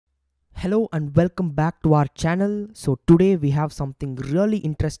Hello and welcome back to our channel. So today we have something really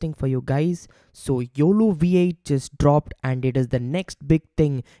interesting for you guys. So YOLOv8 just dropped and it is the next big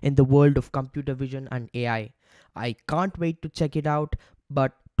thing in the world of computer vision and AI. I can't wait to check it out,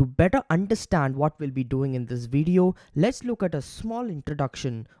 but to better understand what we'll be doing in this video, let's look at a small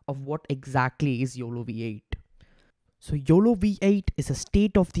introduction of what exactly is YOLOv8. So YOLOv8 is a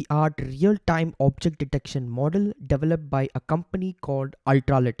state-of-the-art real-time object detection model developed by a company called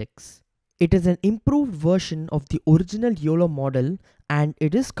Ultralytics. It is an improved version of the original YOLO model, and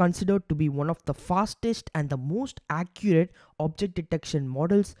it is considered to be one of the fastest and the most accurate object detection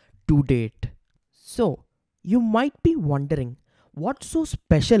models to date. So, you might be wondering, what's so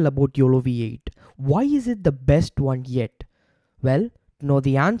special about YOLOv8? Why is it the best one yet? Well, to know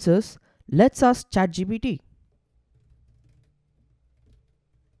the answers, let's ask ChatGPT.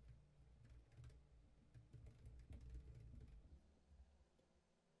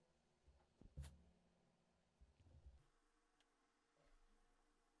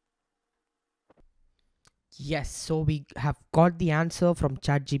 Yes, so we have got the answer from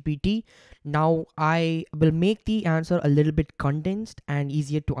ChatGPT. Now I will make the answer a little bit condensed and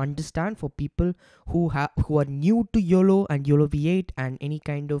easier to understand for people who are new to YOLO and YOLOv8 and any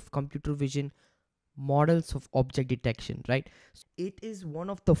kind of computer vision models of object detection, right? It is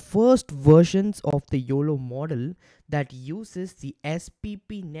one of the first versions of the YOLO model that uses the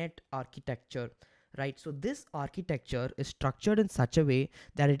SPPNet architecture, right? So this architecture is structured in such a way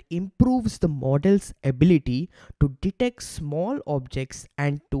that it improves the model's ability to detect small objects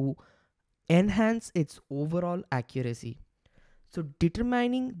and to enhance its overall accuracy. So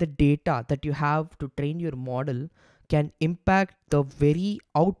determining the data that you have to train your model can impact the very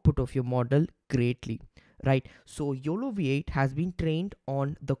output of your model greatly, right? So YOLOv8 has been trained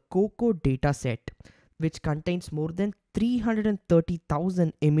on the COCO dataset, which contains more than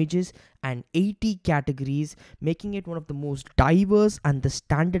 330,000 images and 80 categories, making it one of the most diverse and the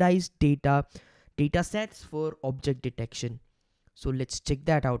standardized datasets for object detection. So let's check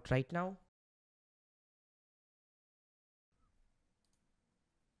that out right now.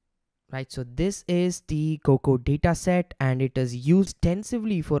 Right, so this is the COCO dataset and it is used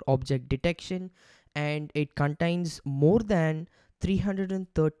extensively for object detection, and it contains more than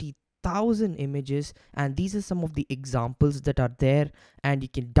 330,000 images, and these are some of the examples that are there, and you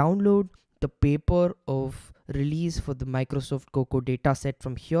can download the paper of release for the Microsoft COCO dataset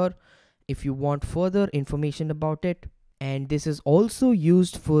from here if you want further information about it. And this is also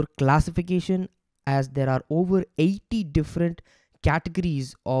used for classification, as there are over 80 different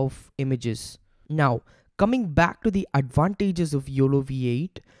categories of images. Now, coming back to the advantages of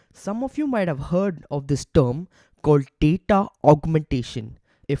YOLOv8, some of you might have heard of this term called data augmentation.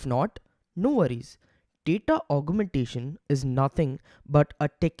 If not, no worries. Data augmentation is nothing but a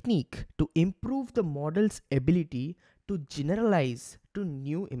technique to improve the model's ability to generalize to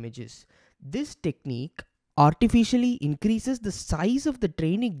new images. This technique artificially increases the size of the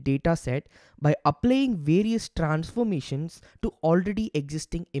training dataset by applying various transformations to already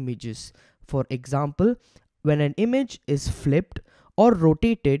existing images. For example, when an image is flipped or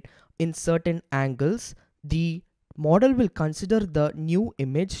rotated in certain angles, the model will consider the new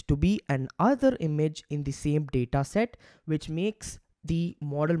image to be another image in the same dataset, which makes the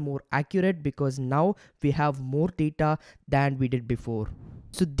model more accurate because now we have more data than we did before.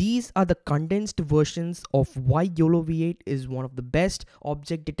 So these are the condensed versions of why YOLOv8 is one of the best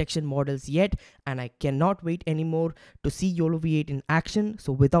object detection models yet, and I cannot wait anymore to see YOLOv8 in action.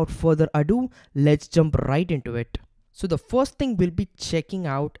 So without further ado, let's jump right into it. So the first thing we'll be checking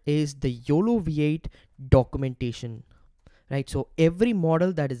out is the YOLOv8 documentation. Right, so every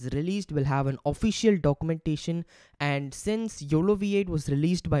model that is released will have an official documentation, and since YOLOv8 was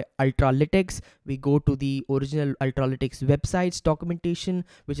released by Ultralytics, we go to the original Ultralytics website's documentation,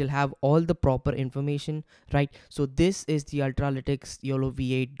 which will have all the proper information, right? So this is the Ultralytics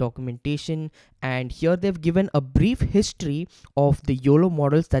YOLOv8 documentation, and here they've given a brief history of the YOLO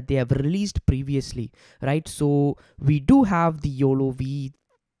models that they have released previously, right? So we do have the YOLOv3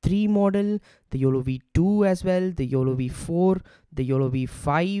 model, the YOLOv2 as well, the YOLOv4, the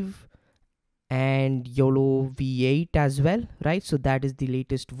YOLOv5, and YOLOv8 as well, right? So that is the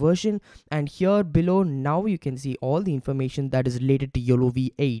latest version, and here below now you can see all the information that is related to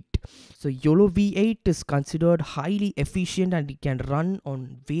YOLOv8. So YOLOv8 is considered highly efficient and it can run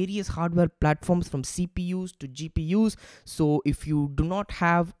on various hardware platforms from CPUs to GPUs. So if you do not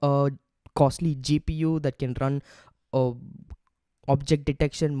have a costly GPU that can run object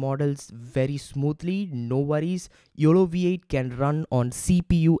detection models very smoothly, no worries, YOLOv8 can run on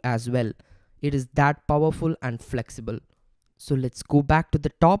CPU as well. It is that powerful and flexible. So let's go back to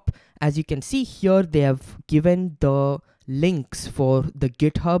the top. As you can see here, they have given the links for the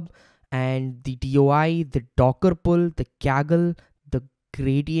GitHub and the DOI, the Docker pull, the Kaggle, the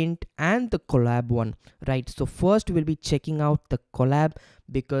gradient, and the collab one, right? So first we'll be checking out the collab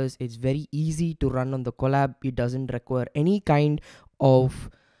because it's very easy to run on the collab. It doesn't require any kind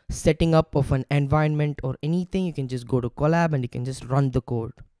of setting up of an environment or anything. You can just go to collab and you can just run the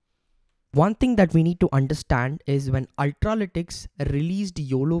code. One thing that we need to understand is when Ultralytics released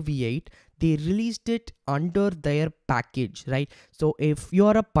YOLOv8, they released it under their package, right? So if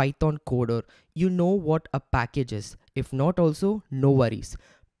you're a Python coder, you know what a package is. If not also, no worries.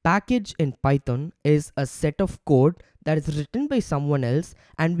 Package in Python is a set of code that is written by someone else,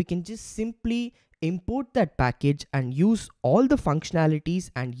 and we can just simply import that package and use all the functionalities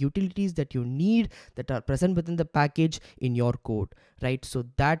and utilities that you need that are present within the package in your code, right? So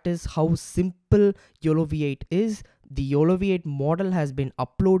that is how simple YOLOv8 is. The YOLOv8 model has been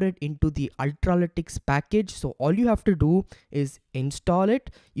uploaded into the Ultralytics package. So all you have to do is install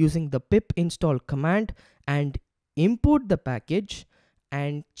it using the pip install command and import the package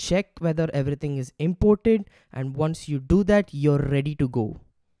and check whether everything is imported. And once you do that, you're ready to go.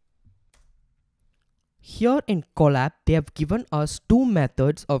 Here in Collab, they have given us two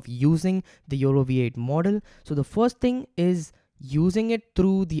methods of using the YOLOv8 model. So the first thing is using it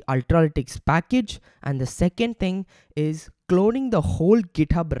through the Ultralytics package, and the second thing is cloning the whole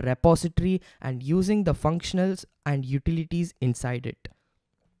GitHub repository and using the functionals and utilities inside it.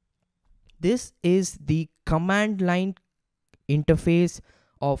 This is the command line interface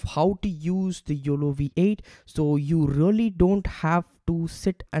of how to use the YOLOv8. So you really don't have to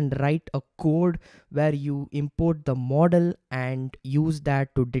sit and write a code where you import the model and use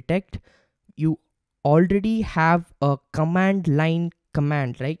that to detect. You already have a command line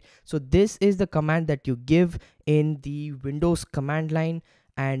command, right? So this is the command that you give in the Windows command line,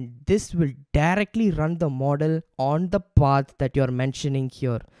 and this will directly run the model on the path that you're mentioning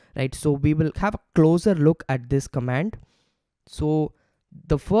here, right? So we will have a closer look at this command. So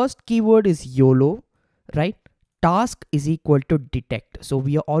the first keyword is YOLO, right? Task is equal to detect. So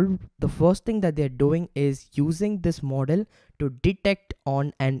the first thing that they're doing is using this model to detect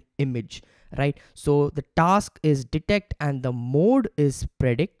on an image, right? So the task is detect and the mode is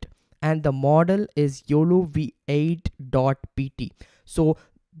predict and the model is YOLOv8.pt. So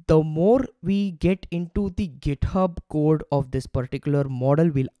the more we get into the GitHub code of this particular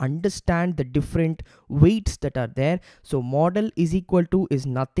model, we'll understand the different weights that are there. So model is equal to is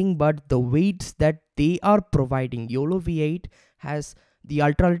nothing but the weights that they are providing. YOLOv8 has, the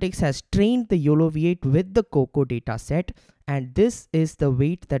Ultralytics has trained the YOLOv8 with the Cocoa data set, and this is the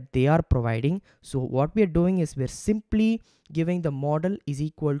weight that they are providing. So what we are doing is we're simply giving the model is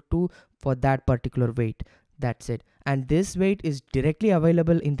equal to for that particular weight. That's it. And this weight is directly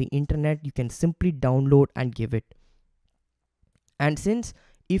available in the internet. You can simply download and give it. And since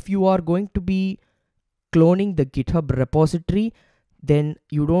if you are going to be cloning the GitHub repository, then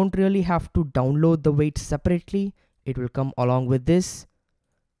you don't really have to download the weight separately. It will come along with this.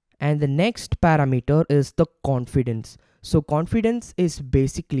 And the next parameter is the confidence. So confidence is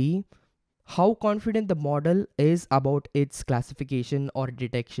basically how confident the model is about its classification or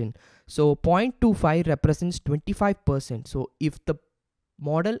detection. So 0.25 represents 25%. So if the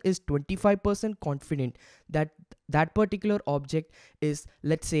model is 25% confident that that particular object is,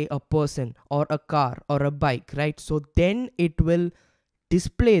 let's say, a person or a car or a bike, right? So then it will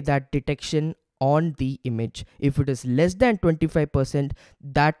display that detection on the image. If it is less than 25%,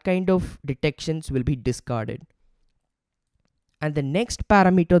 that kind of detections will be discarded. And the next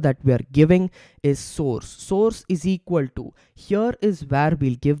parameter that we are giving is source. Source is equal to, here is where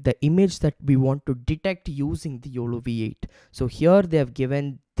we'll give the image that we want to detect using the YOLOv8. So here they have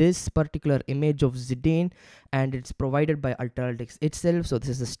given this particular image of Zidane, and it's provided by Ultralytics itself. So this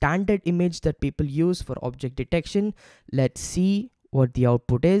is a standard image that people use for object detection. Let's see what the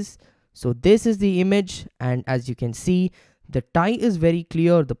output is. So this is the image, and as you can see, the tie is very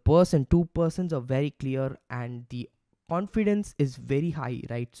clear, the person, two persons are very clear, and the confidence is very high,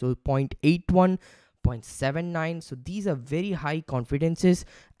 right? So 0.81, 0.79. So these are very high confidences,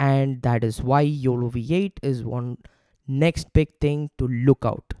 and that is why YOLOv8 is one next big thing to look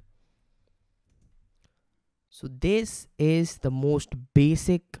out. So this is the most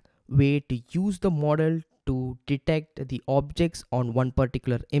basic way to use the model to detect the objects on one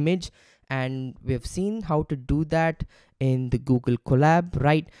particular image, and we've seen how to do that in the Google Colab,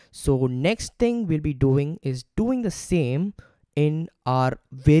 right? So next thing we'll be doing is doing the same in our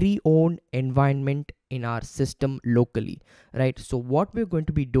very own environment in our system locally, right? So what we're going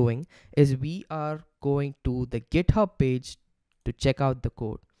to be doing is we are going to the GitHub page to check out the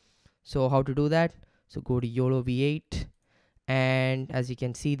code. So how to do that? So go to YOLOv8, and as you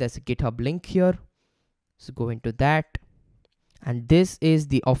can see, there's a GitHub link here. So go into that, and this is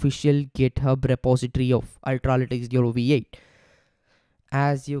the official GitHub repository of Ultralytics YOLOv8.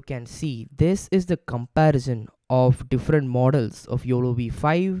 As you can see, this is the comparison of different models of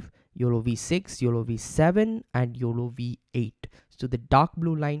YOLOv5, YOLOv6, YOLOv7, and YOLOv8. So the dark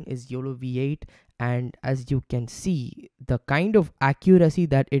blue line is YOLOv8, and as you can see, the kind of accuracy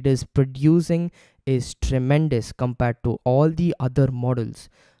that it is producing is tremendous compared to all the other models,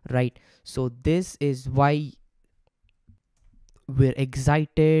 right? So this is why we're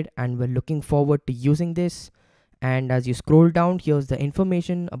excited and we're looking forward to using this. And as you scroll down, here's the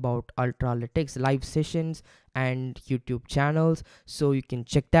information about Ultralytics live sessions and YouTube channels, so you can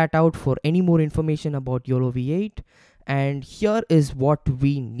check that out for any more information about YOLOv8. And here is what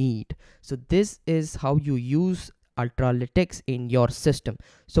we need. So this is how you use Ultralytics in your system.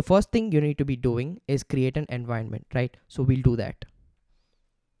 So first thing you need to be doing is create an environment, right? So we'll do that.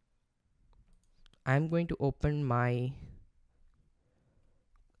 I'm going to open my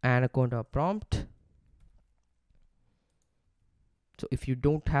Anaconda prompt. So if you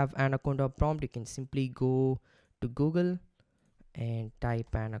don't have Anaconda prompt, you can simply go to Google and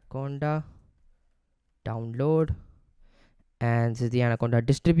type Anaconda, download, and this is the Anaconda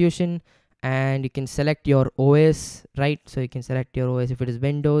distribution. And you can select your OS, right? So you can select your OS if it is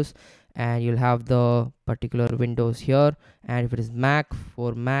Windows, and you'll have the particular Windows here. And if it is Mac,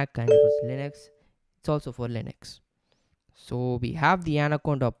 for Mac, and if it's Linux, it's also for Linux. So we have the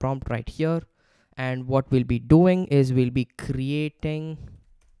Anaconda prompt right here. And what we'll be doing is we'll be creating,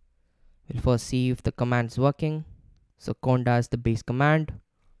 we'll first see if the command's working. So conda is the base command.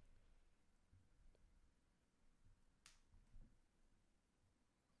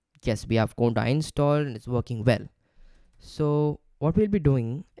 Yes, we have conda installed and it's working well. So what we'll be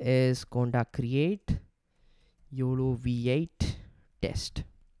doing is conda create YOLOv8 test,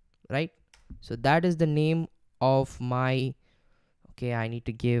 right? So that is the name of my, okay, I need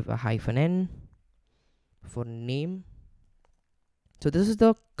to give a -n for name. So this is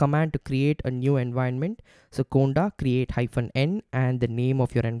the command to create a new environment. So conda create -n and the name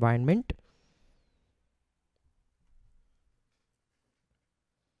of your environment.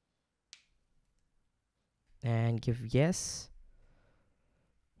 And give yes.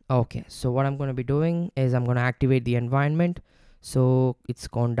 Okay, so what I'm going to be doing is I'm going to activate the environment. So it's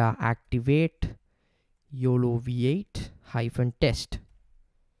conda activate YOLOv8 -test.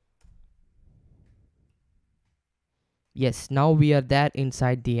 Yes, now we are there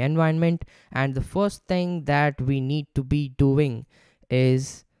inside the environment, and the first thing that we need to be doing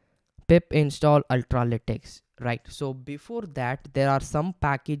is pip install Ultralytics, right? So before that, there are some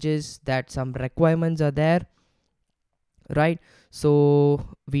packages that some requirements are there, right? So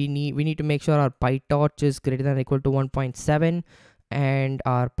we need to make sure our PyTorch is greater than or equal to 1.7 and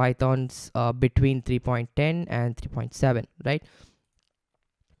our Python's between 3.10 and 3.7, right?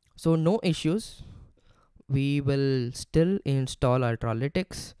 So no issues. We will still install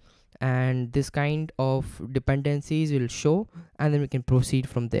Ultralytics, and this kind of dependencies will show, and then we can proceed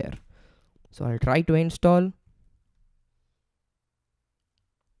from there. So I'll try to install.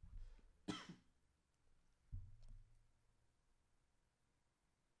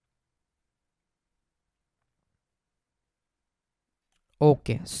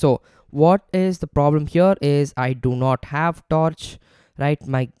 Okay, so what is the problem here is I do not have torch, right?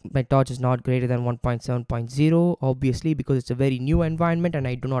 My torch is not greater than 1.7.0, obviously, because it's a very new environment and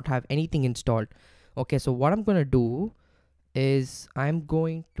I do not have anything installed. Okay, so what I'm gonna do is I'm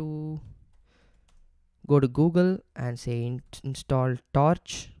going to go to Google and say install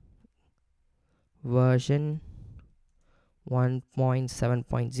torch version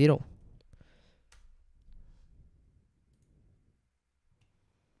 1.7.0.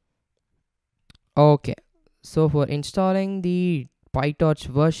 Okay, so for installing the PyTorch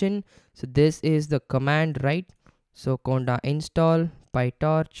version, so this is the command, right? So conda install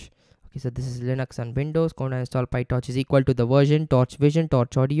PyTorch. Okay, so this is Linux and Windows. Conda install PyTorch is equal to the version, torch vision,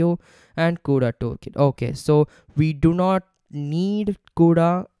 torch audio, and CUDA toolkit. Okay, so we do not need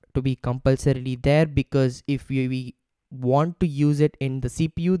CUDA to be compulsorily there, because if we want to use it in the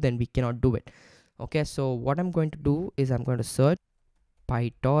CPU, then we cannot do it. Okay, so what I'm going to do is I'm going to search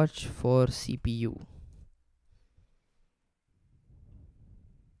PyTorch for CPU.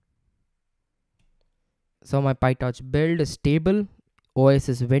 So my PyTorch build is stable, OS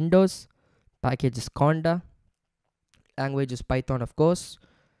is Windows, package is Conda, language is Python, of course,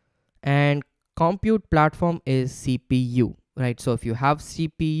 and compute platform is CPU. right? So if you have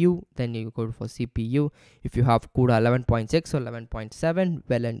CPU, then you go for CPU. If you have CUDA 11.6 or 11.7,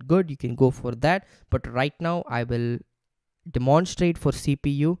 well and good, you can go for that. But right now I will demonstrate for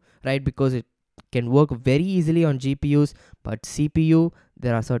CPU, right? Because it can work very easily on GPUs, but CPU,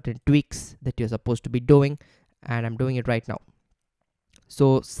 there are certain tweaks that you're supposed to be doing, and I'm doing it right now.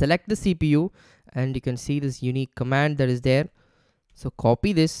 So select the CPU, and you can see this unique command that is there. So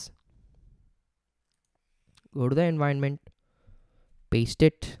copy this, go to the environment, paste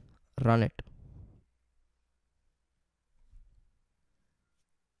it, run it.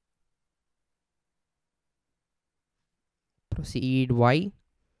 Proceed Y.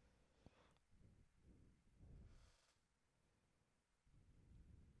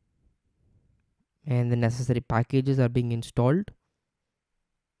 And the necessary packages are being installed.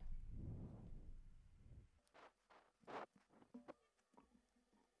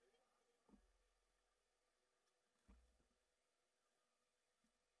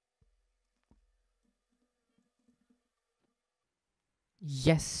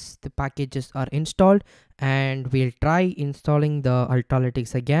 Yes, the packages are installed, and we'll try installing the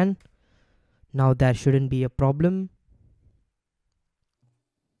Ultralytics again. Now there shouldn't be a problem.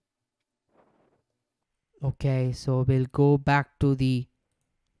 Okay, so we'll go back to the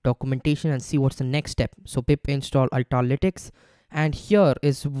documentation and see what's the next step. So pip install Ultralytics, and here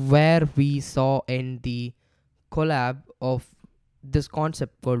is where we saw in the collab of this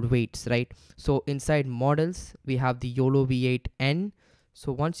concept called weights, right? So inside models we have the YOLOv8n.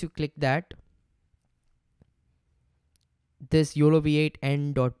 So once you click that, this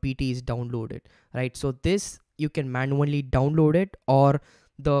YOLOv8n.pt is downloaded, right? So this you can manually download it, or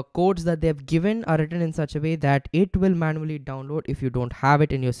the codes that they've given are written in such a way that it will manually download if you don't have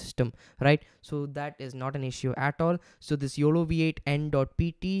it in your system, right? So that is not an issue at all. So this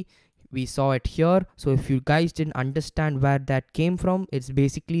YOLOv8n.pt, we saw it here. So if you guys didn't understand where that came from, it's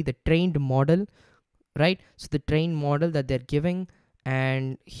basically the trained model, right? So the trained model that they're giving,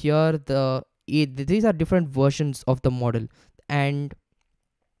 and here these are different versions of the model, and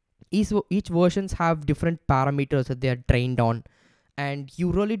each versions have different parameters that they are trained on, and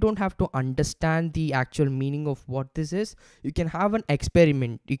you really don't have to understand the actual meaning of what this is. You can have an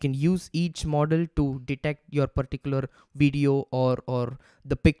experiment. You can use each model to detect your particular video or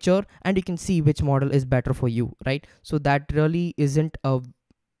the picture, and you can see which model is better for you, right? So that really isn't a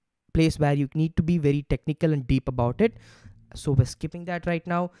place where you need to be very technical and deep about it. So we're skipping that right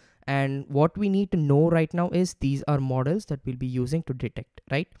now, and what we need to know right now is these are models that we'll be using to detect,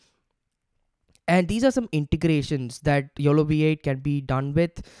 right? And these are some integrations that YOLOv8 can be done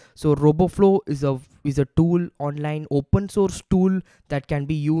with. So RoboFlow is a tool, online open source tool, that can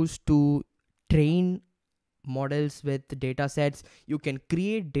be used to train models with data sets. You can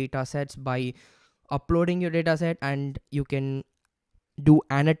create data sets by uploading your data set, and you can do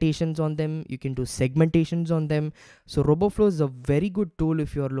annotations on them, you can do segmentations on them. So RoboFlow is a very good tool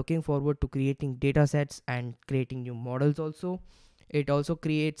if you're looking forward to creating data sets and creating new models also. It also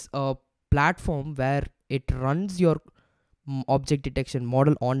creates a platform where it runs your object detection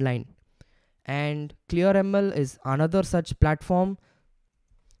model online. And ClearML is another such platform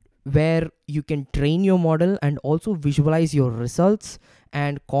where you can train your model and also visualize your results.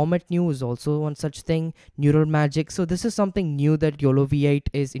 And Comet New is also one such thing, Neural Magic. So this is something new that YOLOv8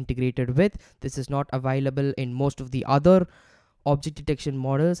 is integrated with. This is not available in most of the other object detection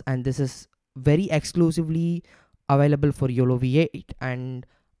models, and this is very exclusively available for YOLOv8, and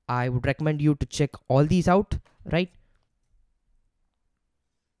I would recommend you to check all these out, right?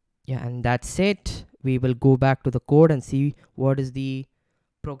 Yeah, and that's it. We will go back to the code and see what is the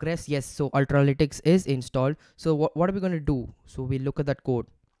progress. Yes, so Ultralytics is installed. So what are we going to do? So we look at that code,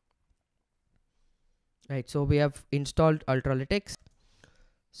 right? So we have installed Ultralytics.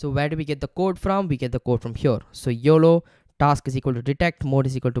 So where do we get the code from? We get the code from here. So YOLO task is equal to detect, mode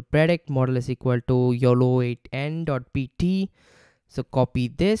is equal to predict, model is equal to YOLO8n.pt. So copy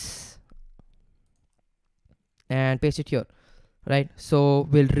this and paste it here, right? So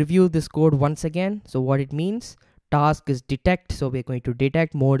we'll review this code once again. So what it means: task is detect, so we're going to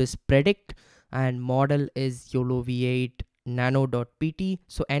detect, mode is predict, and model is YOLOv8 nano.pt.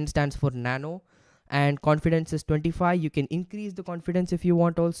 So N stands for nano, and confidence is 25. You can increase the confidence if you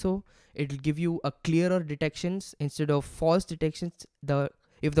want also. It'll give you a clearer detections instead of false detections.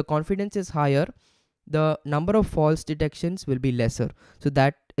 If the confidence is higher, the number of false detections will be lesser. So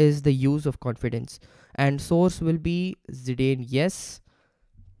that is the use of confidence. And source will be Zidane, yes.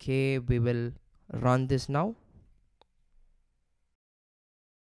 Okay, we will run this now.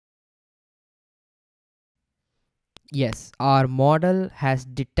 Yes, our model has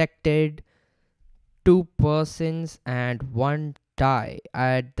detected two persons and one die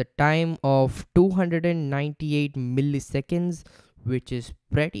at the time of 298 milliseconds, which is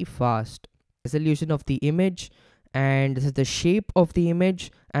pretty fast. Resolution of the image, and this is the shape of the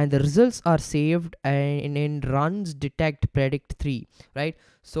image, and the results are saved and in runs detect predict 3, right?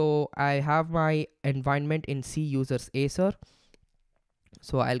 So I have my environment in C users Acer,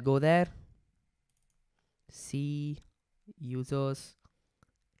 so I'll go there, C users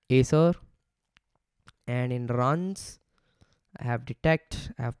Acer, and in runs I have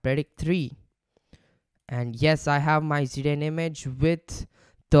detect, I have predict 3, and yes, I have my ZN image with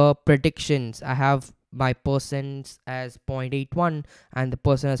the predictions. I have my persons as 0.81 and the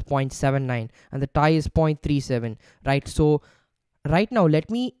person as 0.79 and the tie is 0.37, right? So right now let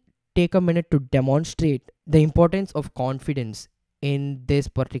me take a minute to demonstrate the importance of confidence in this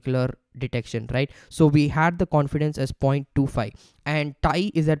particular detection, right? So we had the confidence as 0.25 and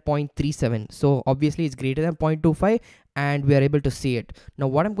tie is at 0.37, so obviously it's greater than 0.25 and we are able to see it. Now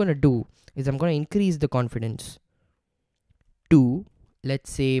what I'm going to do is I'm going to increase the confidence to,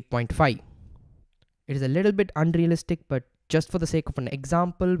 let's say, 0.5. It is a little bit unrealistic, but just for the sake of an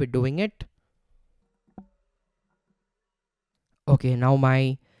example we're doing it. Okay, now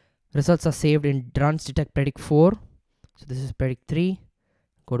my results are saved in runs detect predict 4. So this is predict 3,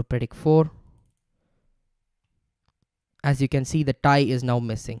 go to predict 4. As you can see, the tie is now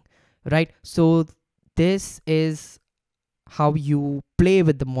missing, right? So this is how you play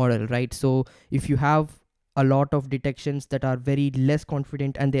with the model, right? So if you have a lot of detections that are very less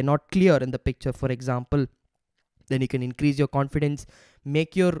confident and they're not clear in the picture, for example, then you can increase your confidence,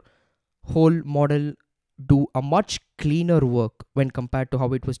 make your whole model do a much cleaner work when compared to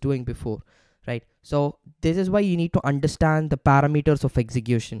how it was doing before, right? So this is why you need to understand the parameters of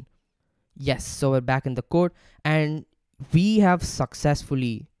execution. Yes, so we're back in the code and we have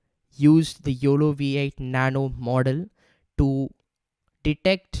successfully used the YOLOv8 nano model to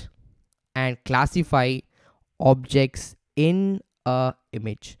detect and classify objects in a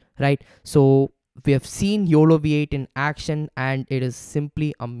image, right? So we have seen YOLOv8 in action and it is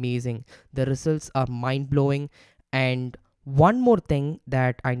simply amazing. The results are mind-blowing. And one more thing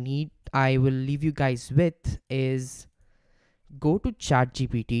that I will leave you guys with is go to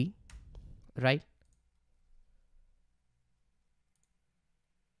ChatGPT, right?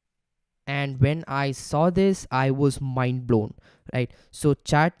 And when I saw this, I was mind blown, right? So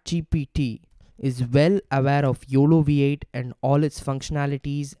ChatGPT is well aware of YOLOv8 and all its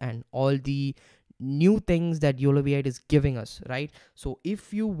functionalities and all the new things that YOLOv8 is giving us, right? So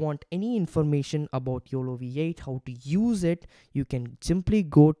if you want any information about YOLOv8, how to use it, you can simply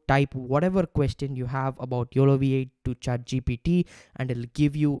go type whatever question you have about YOLOv8 to ChatGPT and it'll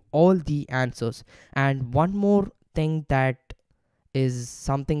give you all the answers. And one more thing that is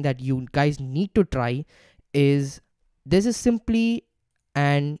something that you guys need to try is this is simply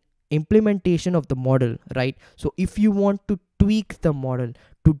an implementation of the model, right? So if you want to tweak the model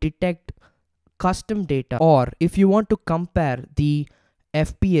to detect custom data, or if you want to compare the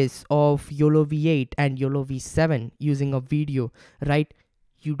FPS of YOLOv8 and YOLOv7 using a video, right?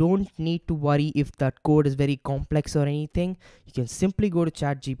 You don't need to worry if that code is very complex or anything. You can simply go to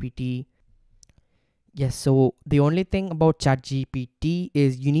ChatGPT. Yes, so the only thing about ChatGPT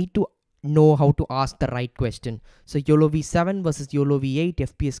is you need to know how to ask the right question. So YOLOv7 versus YOLOv8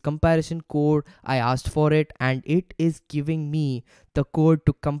 FPS comparison code, I asked for it and it is giving me the code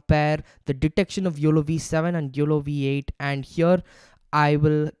to compare the detection of YOLOv7 and YOLOv8, and here I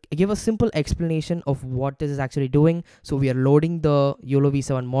will give a simple explanation of what this is actually doing. So we are loading the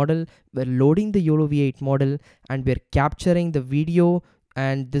YOLOv7 model, we're loading the YOLOv8 model, and we're capturing the video,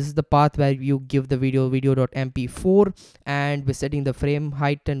 and this is the path where you give the video.mp4, and we're setting the frame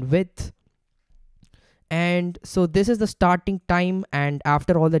height and width. And so this is the starting time, and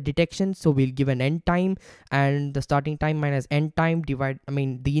after all the detections, so we'll give an end time, and the starting time minus end time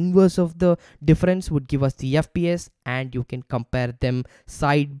the inverse of the difference would give us the FPS, and you can compare them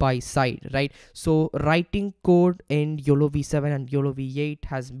side by side, right? So writing code in YOLOv7 and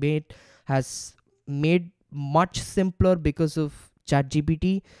YOLOv8 has made much simpler because of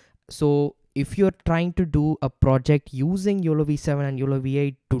ChatGPT. So if you're trying to do a project using YOLOv7 and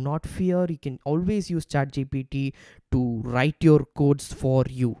YOLOv8, do not fear. You can always use ChatGPT to write your codes for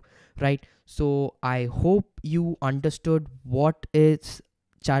you, right? So I hope you understood what is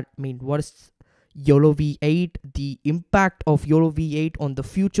YOLOv8, the impact of YOLOv8 on the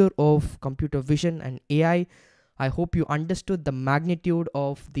future of computer vision and AI. I hope you understood the magnitude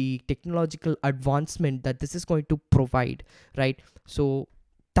of the technological advancement that this is going to provide, right? So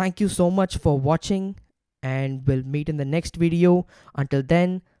thank you so much for watching, and we'll meet in the next video. Until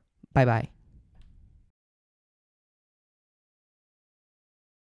then, bye bye.